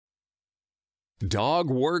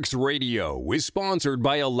Dogworks Radio is sponsored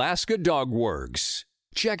by Alaska Dogworks.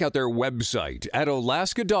 Check out their website at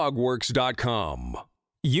alaskadogworks.com.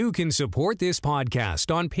 You can support this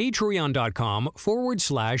podcast on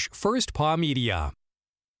patreon.com/firstpawmedia.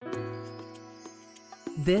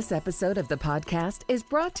 This episode of the podcast is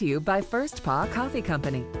brought to you by First Paw Coffee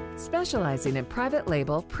Company, specializing in private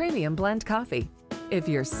label premium blend coffee. If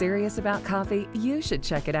you're serious about coffee, you should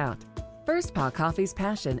check it out. First Paw Coffee's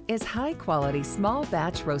passion is high-quality,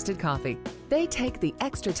 small-batch roasted coffee. They take the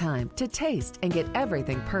extra time to taste and get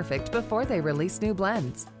everything perfect before they release new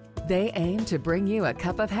blends. They aim to bring you a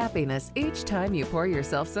cup of happiness each time you pour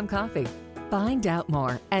yourself some coffee. Find out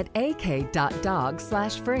more at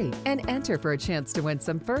ak.dog/free and enter for a chance to win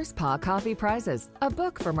some First Paw Coffee prizes, a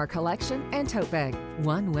book from our collection, and tote bag.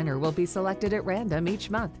 One winner will be selected at random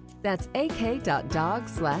each month. That's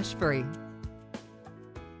ak.dog/free.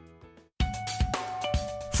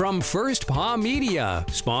 From First Paw Media,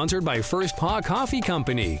 sponsored by First Paw Coffee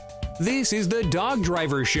Company, this is the Dog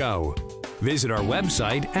Driver Show. Visit our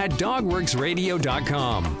website at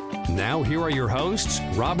dogworksradio.com. Now here are your hosts,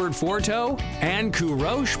 Robert Forto and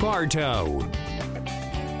Kourosh Partow.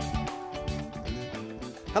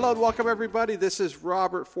 Hello and welcome everybody. This is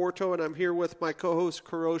Robert Forto and I'm here with my co-host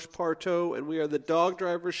Kourosh Partow, and we are the Dog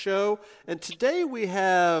Driver Show. And today we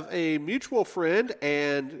have a mutual friend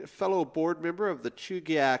and fellow board member of the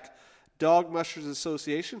Chugiak Dog Mushers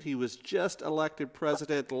Association. He was just elected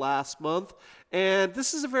president last month. And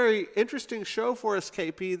this is a very interesting show for us,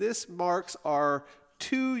 KP. This marks our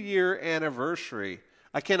 2-year anniversary.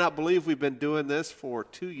 I cannot believe we've been doing this for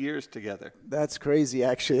 2 years together. That's crazy,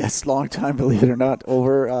 actually. That's a long time, believe it or not.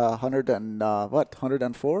 Over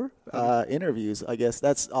 104 interviews, I guess.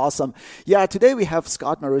 That's awesome. Yeah, today we have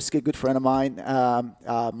Scott Maruskie, a good friend of mine,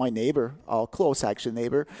 my neighbor, close actually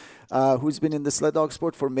neighbor, who's been in the sled dog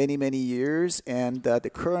sport for many, many years, and the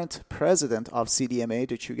current president of CDMA,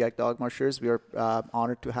 the Chugiak Dog Mushers. We are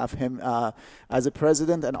honored to have him as a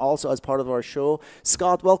president and also as part of our show.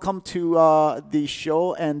 Scott, welcome to the show,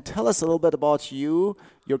 and tell us a little bit about you,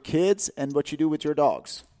 your kids, and what you do with your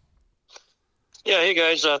dogs. Yeah, hey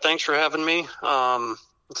guys, thanks for having me.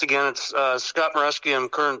 Once again, it's Scott Maruskie. I'm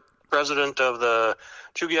current president of the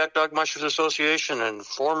Chugiak Dog Mushers Association and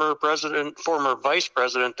former vice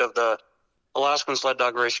president of the Alaskan Sled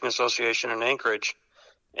Dog Racing Association in Anchorage.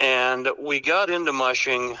 And we got into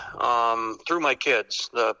mushing through my kids.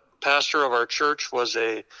 The pastor of our church was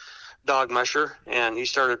a dog musher, and he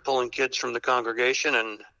started pulling kids from the congregation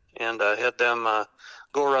and had them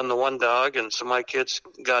go run the one dog. And so my kids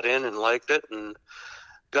got in and liked it and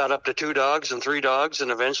got up to 2 dogs and 3 dogs, and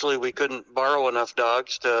eventually we couldn't borrow enough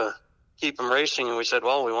dogs to keep them racing, and we said,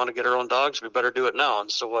 well, we want to get our own dogs, we better do it now. And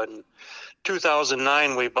so in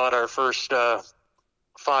 2009 we bought our first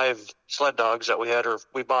 5 sled dogs that we had, or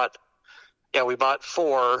we bought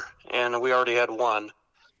 4, and we already had 1,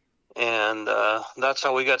 and that's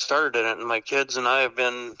how we got started in it. And my kids and I have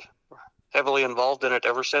been heavily involved in it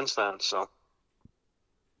ever since then. So.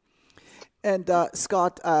 And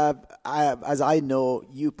Scott, as I know,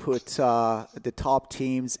 you put the top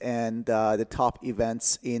teams and the top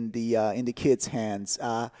events in the kids' hands.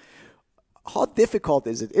 How difficult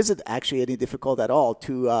is it? Is it actually any difficult at all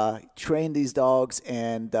to train these dogs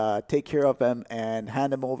and take care of them and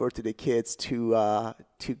hand them over to the kids to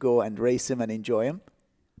go and race them and enjoy them?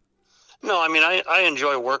 No, I mean I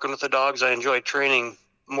enjoy working with the dogs. I enjoy training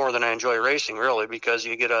more than I enjoy racing, really, because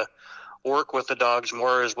you get to work with the dogs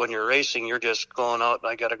more. As when you're racing, you're just going out,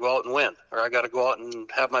 I got to go out and win, or I got to go out and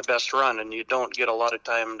have my best run, and you don't get a lot of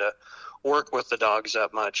time to work with the dogs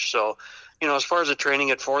that much. So, as far as the training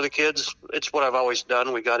it for the kids, it's what I've always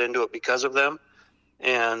done. We got into it because of them,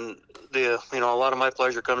 and a lot of my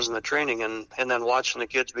pleasure comes in the training and then watching the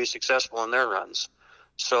kids be successful in their runs.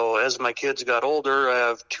 So as my kids got older, I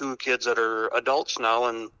have 2 kids that are adults now,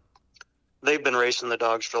 and they've been racing the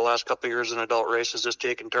dogs for the last couple of years in adult races, just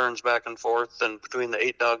taking turns back and forth, and between the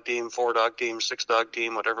 8-dog team, 4-dog team, 6-dog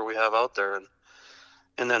team, whatever we have out there.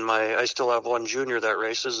 And then I still have 1 junior that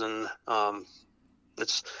races, and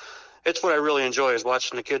it's what I really enjoy, is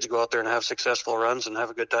watching the kids go out there and have successful runs and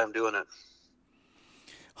have a good time doing it.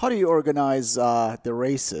 How do you organize the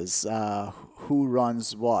races? Who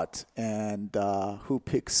runs what, and who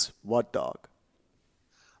picks what dog?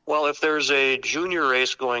 Well, if there's a junior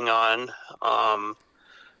race going on,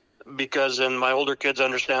 because, and my older kids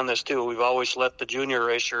understand this too, we've always let the junior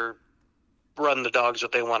racer run the dogs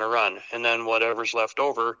that they want to run, and then whatever's left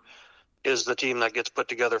over is the team that gets put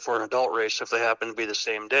together for an adult race if they happen to be the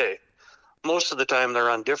same day. Most of the time they're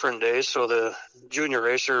on different days, so the junior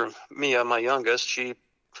racer, Mia, my youngest, she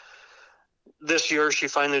this year she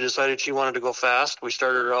finally decided she wanted to go fast. We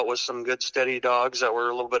started her out with some good steady dogs that were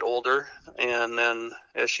a little bit older, and then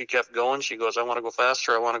as she kept going, she goes, I want to go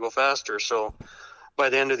faster, I want to go faster. So by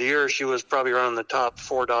the end of the year, she was probably around the top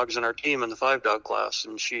 4 dogs in our team in the 5-dog class,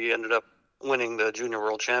 and she ended up winning the Junior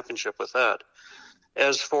World Championship with that.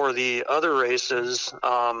 As for the other races,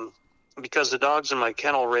 because the dogs in my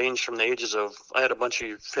kennel range from the ages of, I had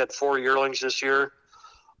 4 yearlings this year,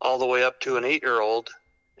 all the way up to an 8-year-old.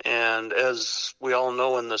 And as we all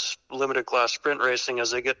know in this limited class sprint racing, as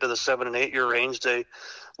they get to the 7 and 8 year range, they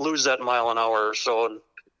lose that mile an hour or so.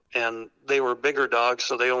 And they were bigger dogs,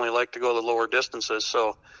 so they only like to go the lower distances.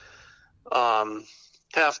 So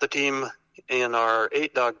half the team in our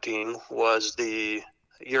 8-dog team was the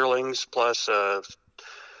yearlings plus a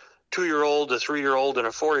 2-year-old, a 3-year-old, and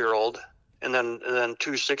a 4-year-old, and then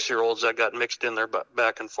 2 6-year-olds that got mixed in there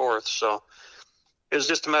back and forth. So it was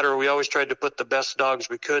just a matter of, we always tried to put the best dogs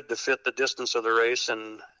we could to fit the distance of the race,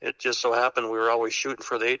 and it just so happened we were always shooting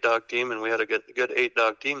for the 8-dog team, and we had a good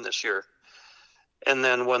 8-dog team this year. And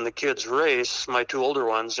then when the kids race, my 2 older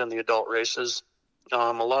ones in the adult races,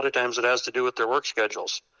 a lot of times it has to do with their work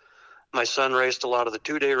schedules. My son raced a lot of the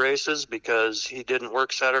 2-day races because he didn't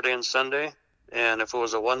work Saturday and Sunday, and if it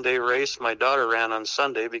was a 1-day race, my daughter ran on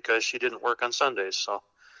Sunday because she didn't work on Sundays. So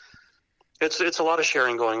it's a lot of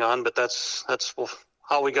sharing going on, but that's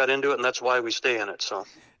how we got into it, and that's why we stay in it. So,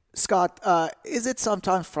 Scott, is it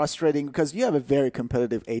sometimes frustrating, because you have a very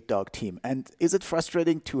competitive 8-dog team, and is it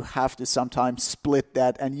frustrating to have to sometimes split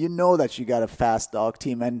that, and you know that you got a fast dog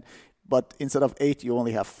team, but instead of 8 you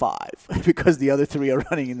only have 5 because the other 3 are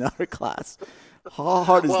running in another class? How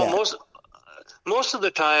hard is that? Most of the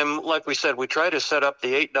time, like we said, we try to set up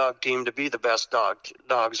the 8-dog team to be the best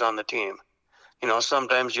dogs on the team. You know,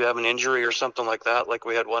 sometimes you have an injury or something like that. Like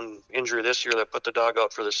we had one injury this year that put the dog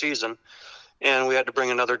out for the season, and we had to bring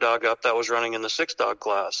another dog up that was running in the 6-dog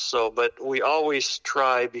class. So, but we always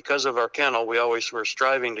try, because of our kennel, we always were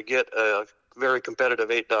striving to get a very competitive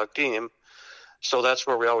 8-dog team. So that's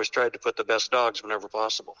where we always tried to put the best dogs whenever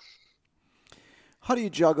possible. How do you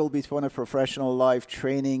juggle between a professional life,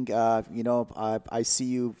 training? I see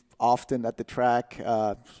you often at the track.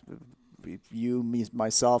 You, me,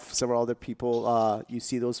 myself, several other people, you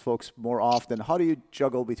see those folks more often. How do you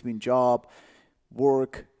juggle between job,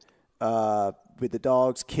 work, with the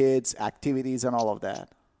dogs, kids, activities, and all of that?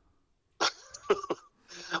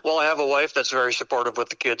 Well, I have a wife that's very supportive with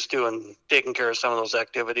the kids too, and taking care of some of those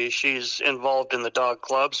activities. She's involved in the dog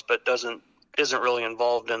clubs, but isn't really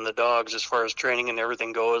involved in the dogs as far as training and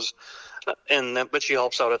everything goes. But she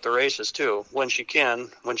helps out at the races too when she can,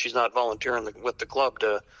 when she's not volunteering with the club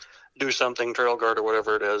to do something, trail guard or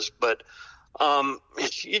whatever it is. But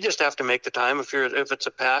you just have to make the time. If it's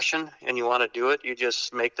a passion and you want to do it, you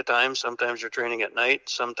just make the time. Sometimes you're training at night.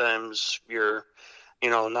 Sometimes you're,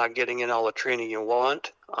 not getting in all the training you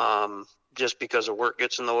want, just because of work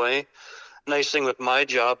gets in the way. Nice thing with my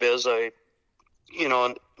job is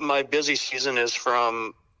my busy season is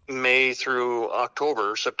from May through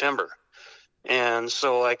October, September. And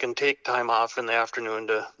so I can take time off in the afternoon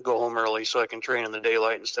to go home early so I can train in the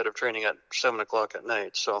daylight instead of training at 7 o'clock at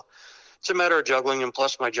night. So it's a matter of juggling, and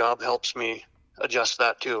plus my job helps me adjust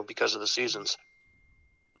that too because of the seasons.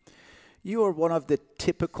 You are one of the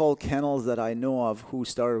typical kennels that I know of who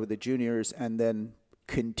started with the juniors and then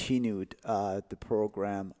continued the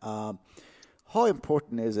program. How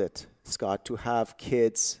important is it, Scott, to have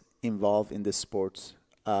kids involved in the sports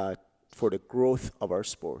for the growth of our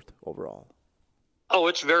sport overall? Oh,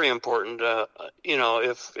 it's very important.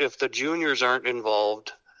 If the juniors aren't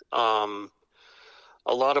involved,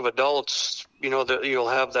 a lot of adults, you'll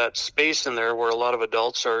have that space in there where a lot of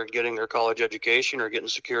adults are getting their college education or getting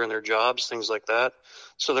secure in their jobs, things like that.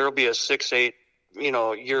 So there'll be a 6-8,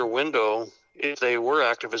 year window if they were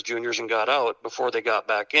active as juniors and got out before they got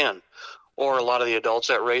back in. Or a lot of the adults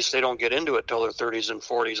that race, they don't get into it till their 30s and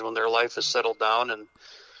 40s when their life is settled down and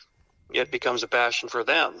it becomes a passion for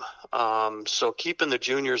them. So keeping the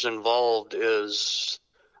juniors involved is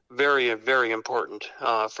very, very important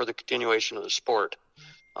for the continuation of the sport.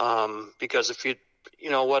 Because if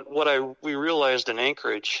we realized in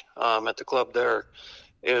Anchorage at the club there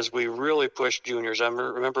is we really pushed juniors. I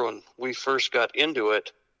remember when we first got into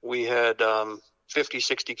it, we had 50,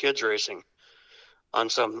 60 kids racing on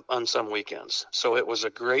some weekends. So it was a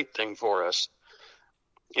great thing for us.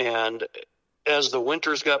 And as the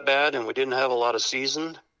winters got bad and we didn't have a lot of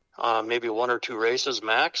season, maybe 1 or 2 races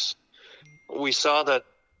max, we saw that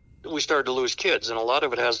we started to lose kids. And a lot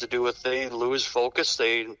of it has to do with they lose focus.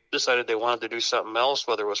 They decided they wanted to do something else,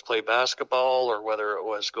 whether it was play basketball or whether it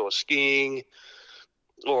was go skiing.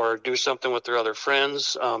 or do something with their other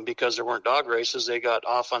friends. Because there weren't dog races, they got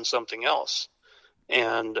off on something else.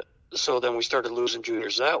 And so then we started losing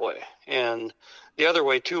juniors that way. And the other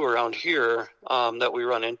way, too, around here that we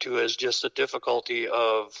run into is just the difficulty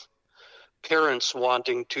of parents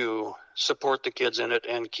wanting to support the kids in it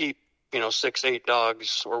and keep, 6, 8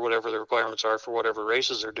 dogs or whatever the requirements are for whatever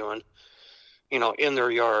races they're doing, in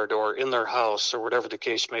their yard or in their house or whatever the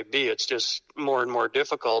case may be. It's just more and more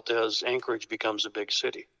difficult as Anchorage becomes a big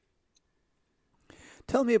city.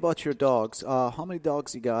 Tell me about your dogs. How many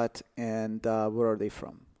dogs you got, and where are they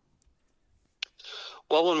from?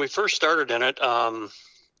 Well, when we first started in it,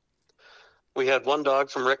 we had one dog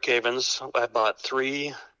from Rick Cavens. I bought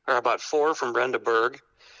 4 from Brenda Berg,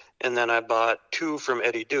 and then I bought 2 from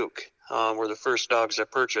Eddie Duke. Were the first dogs I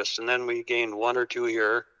purchased, and then we gained 1 or 2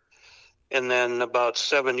 here. And then about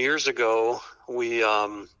 7 years ago, we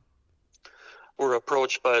were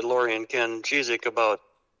approached by Lori and Ken Chugiak about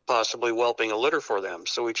possibly whelping a litter for them.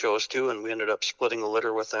 So we chose to, and we ended up splitting the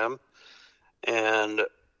litter with them. And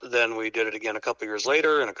then we did it again a couple years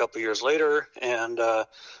later and a couple years later. And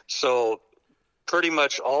so pretty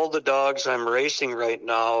much all the dogs I'm racing right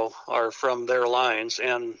now are from their lines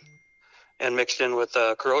and mixed in with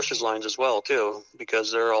Kourosh's lines as well, too,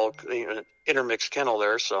 because they're all intermixed kennel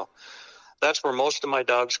there. So that's where most of my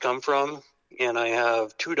dogs come from. And I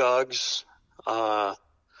have 2 dogs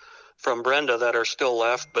from Brenda that are still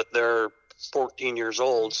left, but they're 14 years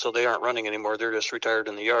old, so they aren't running anymore. They're just retired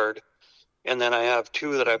in the yard. And then I have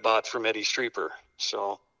 2 that I bought from Eddie Streeper.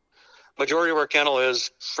 So majority of our kennel is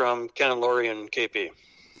from Ken and Lori and KP.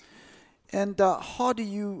 And how do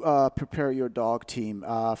you prepare your dog team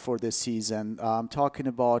for this season? I'm talking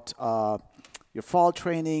about your fall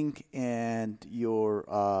training and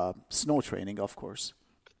your snow training, of course.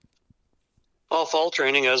 Well, fall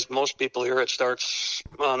training, as most people here, it starts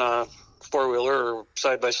on a 4-wheeler or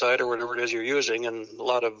side-by-side or whatever it is you're using, and a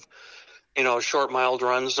lot of, short, mild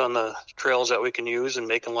runs on the trails that we can use, and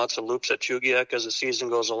making lots of loops at Chugiak as the season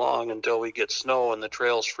goes along until we get snow and the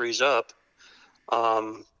trails freeze up.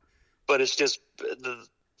 But it's just,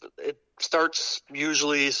 it starts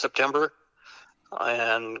usually September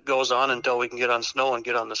and goes on until we can get on snow and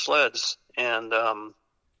get on the sleds. And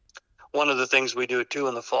one of the things we do too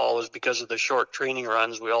in the fall is because of the short training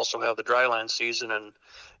runs, we also have the dryland season,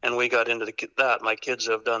 and we got into that. My kids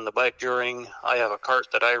have done the bike touring. I have a cart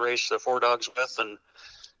that I race the 4 dogs with, and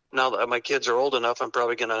now that my kids are old enough, I'm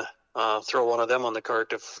probably going to throw one of them on the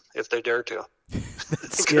cart if they dare to.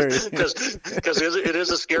 That's scary. Because it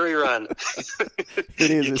is a scary run. It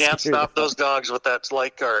is. You can't stop those dogs with that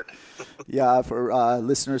light cart. Yeah, for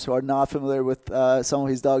listeners who are not familiar with some of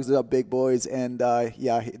his dogs, they are big boys, and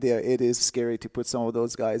it is scary to put some of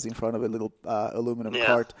those guys in front of a little aluminum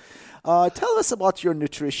cart. Tell us about your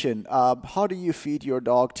nutrition. How do you feed your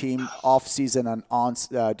dog team off season and on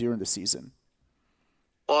during the season?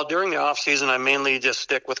 Well, during the off season, I mainly just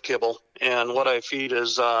stick with kibble, and what I feed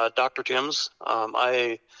is Dr. Tim's.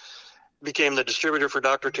 I became the distributor for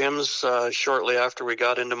Dr. Tim's shortly after we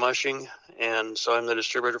got into mushing, and so I'm the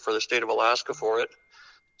distributor for the state of Alaska for it.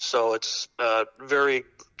 So it's very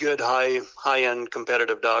good, high-end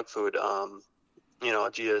competitive dog food.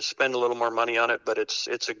 You spend a little more money on it, but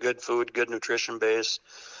it's a good food, good nutrition base,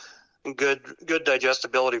 good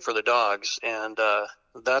digestibility for the dogs, and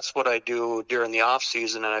that's what I do during the off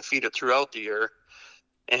season, and I feed it throughout the year.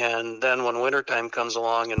 And then when wintertime comes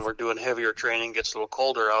along and we're doing heavier training, gets a little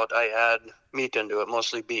colder out, I add meat into it.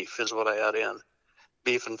 Mostly beef is what I add in.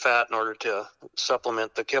 Beef and fat in order to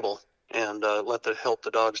supplement the kibble and help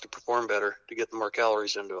the dogs to perform better, to get more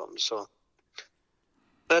calories into them. So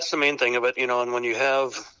that's the main thing of it, and when you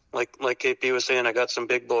have, like KP was saying, I got some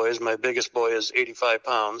big boys. My biggest boy is 85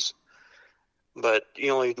 pounds. But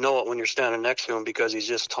you only know it when you're standing next to him because he's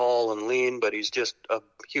just tall and lean, but he's just a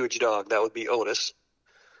huge dog. That would be Otis.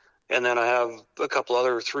 And then I have a couple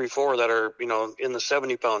other 3, 4 that are, in the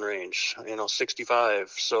 70-pound range,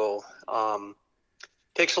 65. So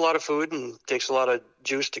takes a lot of food and takes a lot of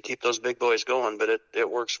juice to keep those big boys going, but it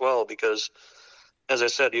works well because, as I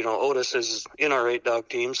said, Otis is in our 8-dog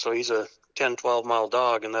team, so he's a 10, 12-mile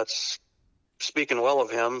dog, and that's speaking well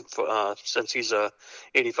of him since he's a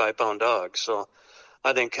 85-pound dog. So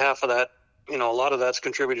I think half of that, a lot of that's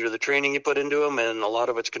contributed to the training you put into him, and a lot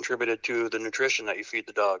of it's contributed to the nutrition that you feed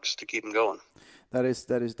the dogs to keep them going. That is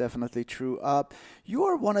definitely true. You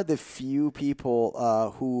are one of the few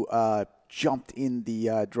people who jumped in the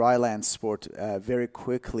dryland sport very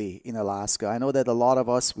quickly in Alaska. I know that a lot of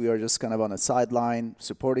us, we are just kind of on a sideline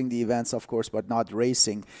supporting the events, of course, but not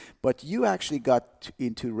racing. But you actually got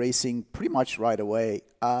into racing pretty much right away.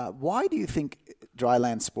 Why do you think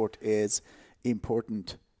dryland sport is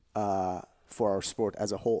important for our sport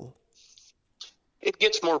as a whole? It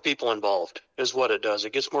gets more people involved, is what it does.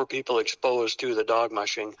 It gets more people exposed to the dog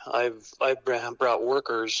mushing. I've brought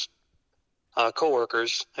workers,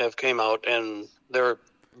 co-workers have came out, and they're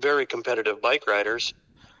very competitive bike riders,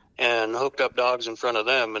 and hooked up dogs in front of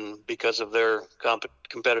them. And because of their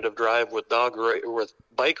competitive drive with with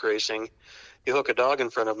bike racing, you hook a dog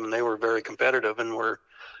in front of them, and they were very competitive and were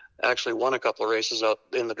actually won a couple of races out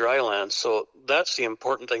in the dry land. So that's the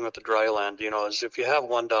important thing with the dry land, is if you have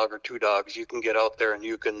one dog or two dogs, you can get out there and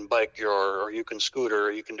you can bike or you can scooter,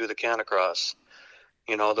 or you can do the canacross.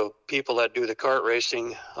 The people that do the kart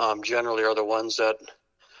racing generally are the ones that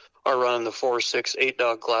are running the 4, 6, 8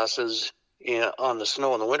 dog classes on the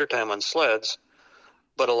snow in the wintertime on sleds.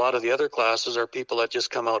 But a lot of the other classes are people that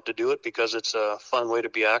just come out to do it because it's a fun way to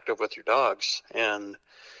be active with your dogs. And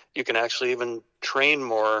you can actually even train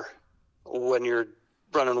more when you're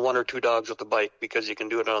running 1 or 2 dogs with the bike, because you can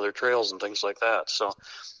do it on other trails and things like that. So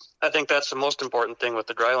I think that's the most important thing with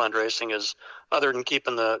the dryland racing, is other than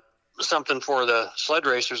keeping something for the sled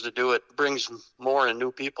racers to do, it brings more and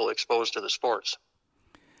new people exposed to the sports.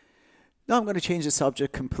 Now I'm going to change the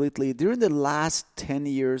subject completely. During the last 10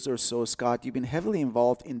 years or so, Scott, you've been heavily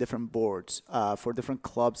involved in different boards for different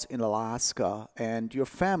clubs in Alaska, and your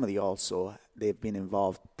family also, they've been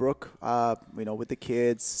involved. Brooke, with the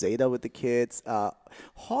kids, Zeta with the kids.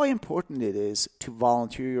 How important it is to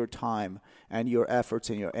volunteer your time and your efforts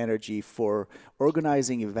and your energy for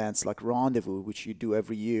organizing events like Rendezvous, which you do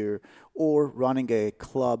every year, or running a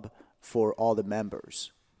club for all the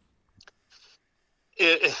members.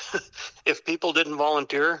 If people didn't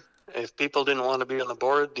volunteer, if people didn't want to be on the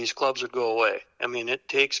board, these clubs would go away. I mean, it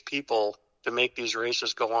takes people to make these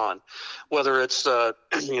races go on, whether it's a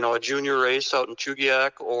junior race out in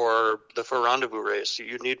Chugiak or the Fur Rendezvous race.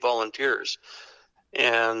 You need volunteers.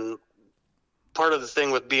 And part of the thing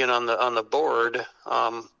with being on the board,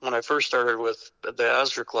 when I first started with the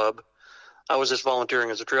Astor Club, I was just volunteering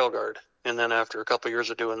as a trail guard. And then after a couple of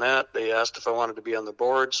years of doing that, they asked if I wanted to be on the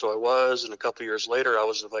board, so I was. And a couple of years later, I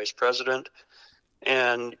was the vice president.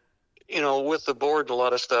 And, with the board, a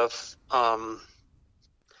lot of stuff,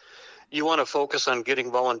 you want to focus on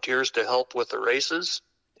getting volunteers to help with the races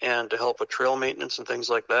and to help with trail maintenance and things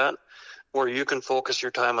like that, where you can focus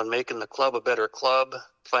your time on making the club a better club,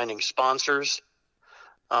 finding sponsors.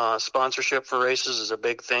 Sponsorship for races is a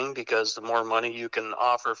big thing, because the more money you can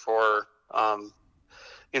offer for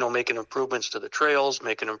making improvements to the trails,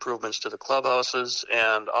 making improvements to the clubhouses,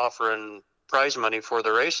 and offering prize money for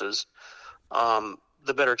the races,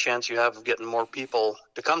 the better chance you have of getting more people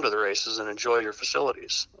to come to the races and enjoy your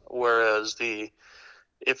facilities. Whereas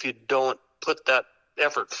if you don't put that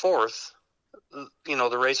effort forth,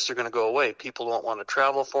 the races are going to go away. People won't want to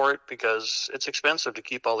travel for it because it's expensive to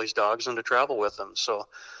keep all these dogs and to travel with them. So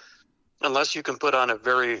unless you can put on a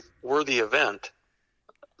very worthy event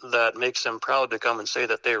that makes them proud to come and say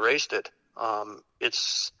that they raced it,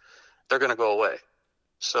 they're going to go away.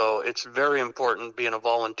 So it's very important being a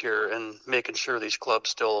volunteer and making sure these clubs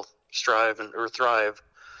still strive or thrive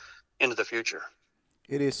into the future.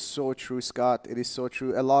 It is so true, Scott. It is so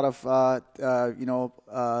true. A lot of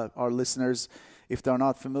our listeners, if they're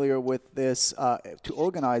not familiar with this, to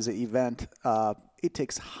organize an event, it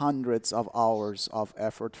takes hundreds of hours of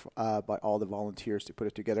effort by all the volunteers to put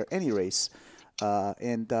it together. Any race.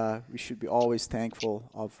 And we should be always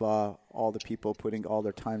thankful of all the people putting all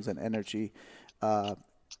their times and energy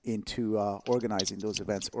into organizing those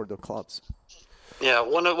events or the clubs. Yeah,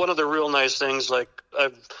 one of the real nice things, like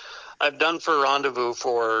I've done for Rendezvous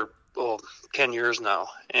for 10 years now,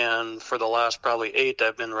 and for the last probably 8,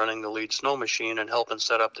 I've been running the lead snow machine and helping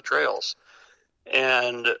set up the trails.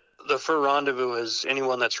 And the Fur Rendezvous, is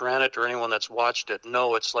anyone that's ran it or anyone that's watched it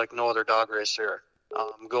know it's like no other dog race there.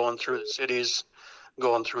 Going through the cities,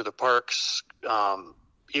 going through the parks,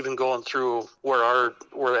 even going through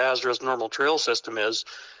where Azra's normal trail system is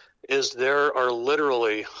there are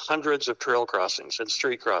literally hundreds of trail crossings and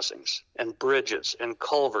street crossings and bridges and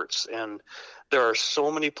culverts, and there are so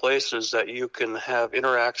many places that you can have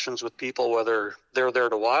interactions with people, whether they're there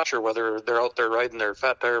to watch or whether they're out there riding their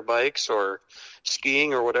fat tire bikes or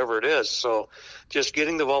skiing or whatever it is. So just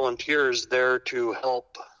getting the volunteers there to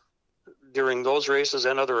help during those races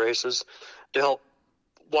and other races, to help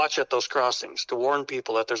watch at those crossings, to warn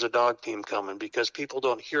people that there's a dog team coming, because people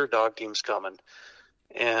don't hear dog teams coming.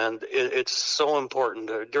 And it's so important.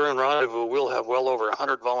 During Rendezvous, we'll have well over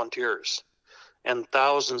 100 volunteers and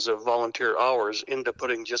thousands of volunteer hours into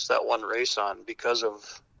putting just that one race on, because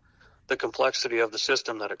of the complexity of the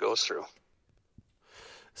system that it goes through.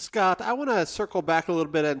 Scott, I want to circle back a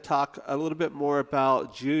little bit and talk a little bit more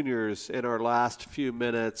about juniors in our last few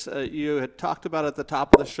minutes. You had talked about at the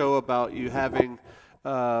top of the show about you having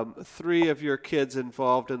 3 of your kids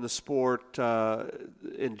involved in the sport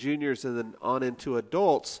in juniors and then on into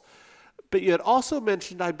adults. But you had also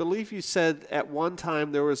mentioned, I believe you said at one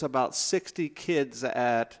time there was about 60 kids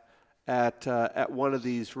at one of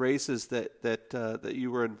these races that you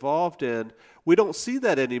were involved in. We don't see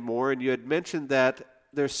that anymore, and you had mentioned that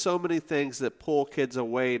there's so many things that pull kids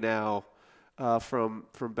away now from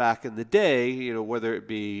back in the day, you know, whether it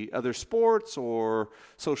be other sports or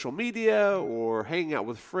social media or hanging out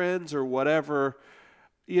with friends or whatever.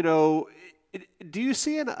 You know, do you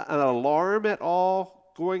see an alarm at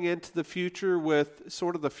all going into the future with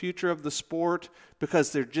sort of the future of the sport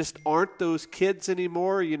because there just aren't those kids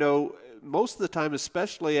anymore? You know, most of the time,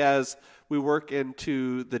 especially as we work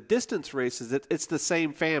into the distance races, it's the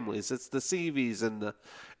same families. It's the CVs and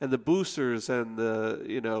the boosters and the,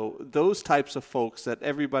 you know, those types of folks that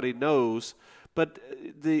everybody knows. But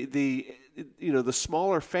the you know, the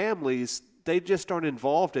smaller families, they just aren't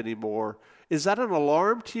involved anymore. Is that an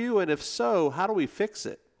alarm to you? And if so, how do we fix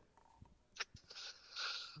it?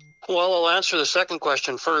 Well, I'll answer the second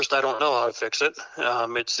question first. I don't know how to fix it.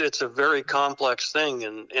 It's a very complex thing,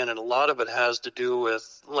 and a lot of it has to do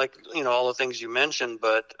with, like, you know, all the things you mentioned,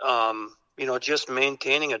 but, you know, just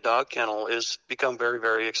maintaining a dog kennel is become very,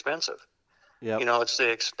 very expensive. Yep. You know, it's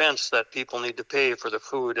the expense that people need to pay for the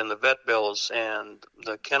food and the vet bills and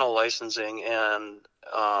the kennel licensing and,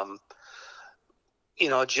 you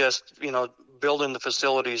know, just, you know, building the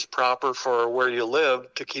facilities proper for where you live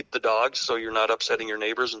to keep the dogs so you're not upsetting your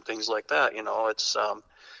neighbors and things like that. You know, it's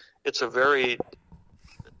a very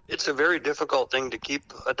difficult thing to keep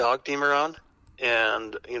a dog team around.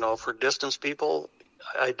 And, you know, for distance people,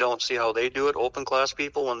 I don't see how they do it. Open class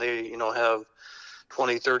people, when they, you know, have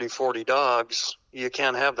 20, 30, 40 dogs, you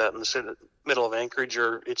can't have that in the middle of Anchorage,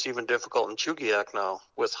 or it's even difficult in Chugiak now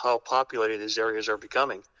with how populated these areas are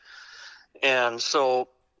becoming. And so,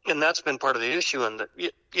 and that's been part of the issue, and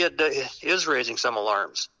it is raising some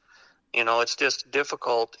alarms. You know, it's just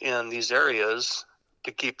difficult in these areas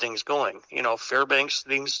to keep things going. You know, Fairbanks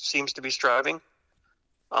seems to be striving.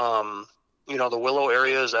 You know, the Willow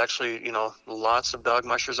area is actually, you know, lots of dog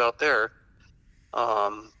mushers out there.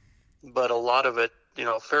 But a lot of it, you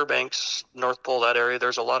know, Fairbanks, North Pole, that area,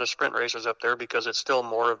 there's a lot of sprint racers up there because it's still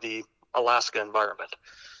more of the Alaska environment.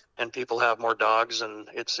 And people have more dogs, and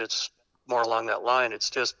it's more along that line. It's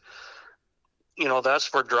just, you know, that's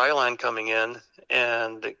for dryland coming in,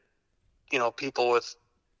 and, you know, people with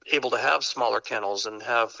able to have smaller kennels and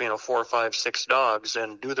have, you know, 4, 5, 6 dogs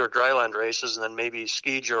and do their dryland races and then maybe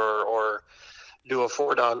ski or do a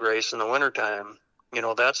 4-dog race in the wintertime. You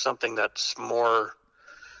know, that's something that's more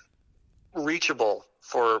reachable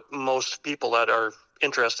for most people that are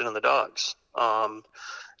interested in the dogs.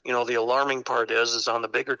 You know, the alarming part is on the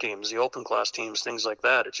bigger teams, the open class teams, things like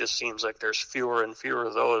that. It just seems like there's fewer and fewer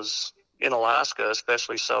of those in Alaska,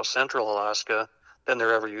 especially South Central Alaska, than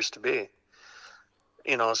there ever used to be.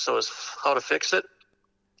 You know, so as how to fix it,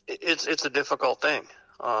 it's a difficult thing.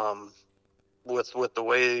 With the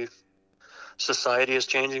way society is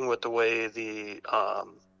changing, with the way the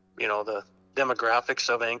you know, the demographics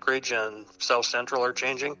of Anchorage and South Central are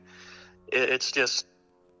changing, it's just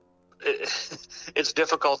it's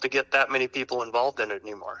difficult to get that many people involved in it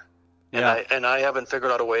anymore. Yeah. And I haven't figured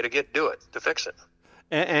out a way to fix it.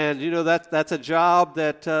 And you know, that's a job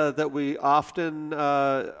that we often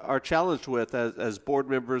are challenged with as board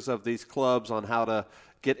members of these clubs on how to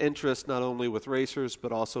get interest not only with racers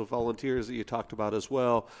but also volunteers that you talked about as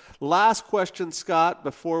well. Last question, Scott,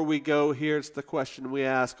 before we go here. It's the question we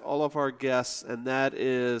ask all of our guests, and that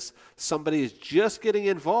is, somebody is just getting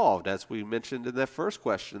involved, as we mentioned in that first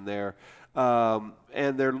question there,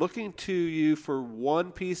 and they're looking to you for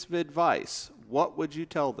one piece of advice. What would you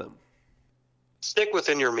tell them? Stick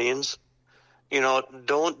within your means. You know,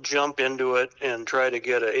 don't jump into it and try to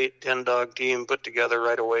get a 8-10 dog team put together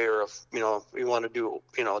right away, or if, you know, you want to do,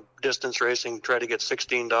 you know, distance racing, try to get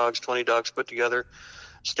 16 dogs, 20 dogs put together.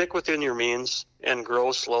 Stick within your means and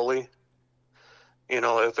grow slowly. You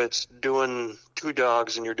know, if it's doing 2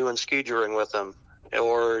 dogs and you're doing ski touring with them,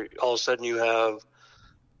 or all of a sudden you have,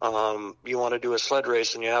 you want to do a sled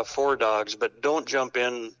race and you have 4 dogs, but don't jump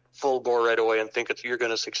in full bore right away and think you're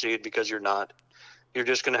going to succeed, because you're not. You're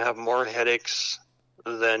just going to have more headaches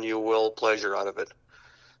than you will pleasure out of it.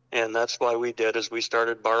 And that's why we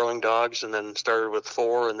started borrowing dogs, and then started with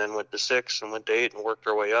 4 and then went to 6 and went to 8 and worked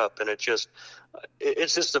our way up. And it's just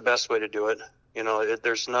the best way to do it. You know,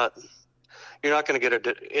 you're not going to get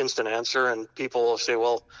an instant answer, and people will say,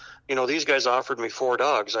 well, these guys offered me 4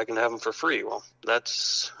 dogs. I can have them for free. Well,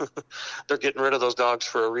 that's they're getting rid of those dogs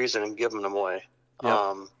for a reason and giving them away.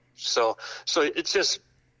 Yep. So it's just,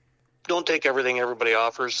 don't take everything everybody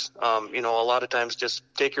offers. A lot of times just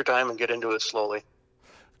take your time and get into it slowly.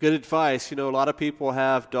 Good advice. A lot of people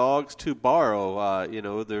have dogs to borrow.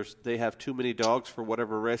 They have too many dogs for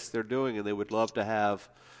whatever race they're doing, and they would love to have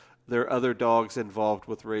their other dogs involved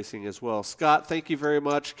with racing as well. Scott, thank you very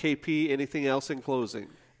much. KP, anything else in closing?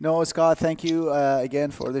 No, Scott, thank you again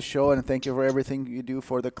for the show, and thank you for everything you do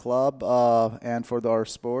for the club and for our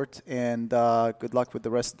sport. And good luck with the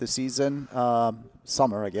rest of the season,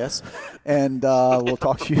 summer, I guess. And we'll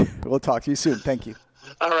talk to you. We'll talk to you soon. Thank you.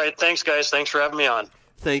 All right, thanks, guys. Thanks for having me on.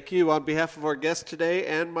 Thank you. On behalf of our guest today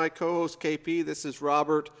and my co-host KP, this is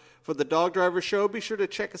Robert for the Dog Driver Show. Be sure to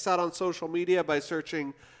check us out on social media by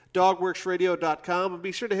searching dogworksradio.com, and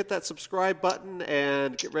be sure to hit that subscribe button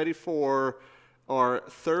and get ready for our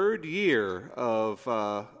 3rd year of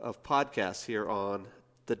podcasts here on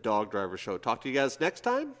the Dog Driver Show. Talk to you guys next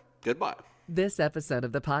time. Goodbye. This episode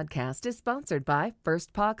of the podcast is sponsored by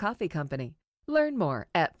First Paw Coffee Company. Learn more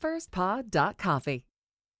at firstpaw.coffee.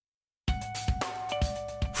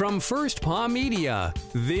 From First Paw Media,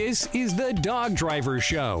 this is the Dog Driver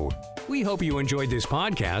Show. We hope you enjoyed this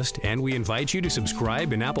podcast, and we invite you to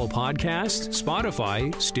subscribe in Apple Podcasts,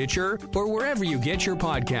 Spotify, Stitcher, or wherever you get your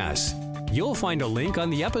podcasts. You'll find a link on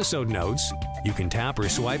the episode notes. You can tap or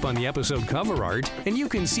swipe on the episode cover art, and you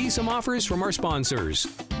can see some offers from our sponsors.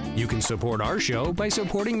 You can support our show by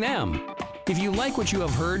supporting them. If you like what you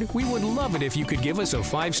have heard, we would love it if you could give us a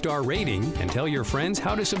 5-star rating and tell your friends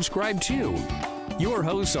how to subscribe too. Your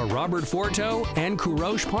hosts are Robert Forto and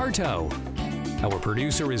Kourosh Partow. Our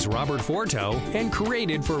producer is Robert Forto and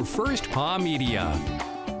created for First Paw Media.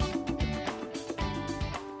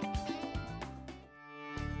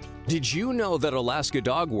 Did you know that Alaska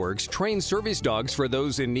Dog Works trains service dogs for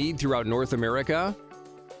those in need throughout North America?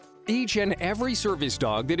 Each and every service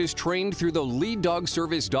dog that is trained through the Lead Dog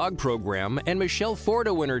Service Dog Program and Michelle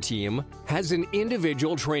Forto and her team has an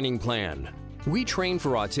individual training plan. We train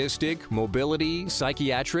for autistic, mobility,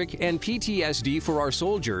 psychiatric, and PTSD for our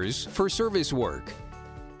soldiers for service work.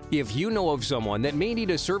 If you know of someone that may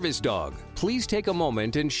need a service dog, please take a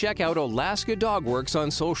moment and check out Alaska Dog Works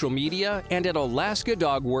on social media and at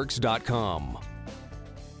alaskadogworks.com.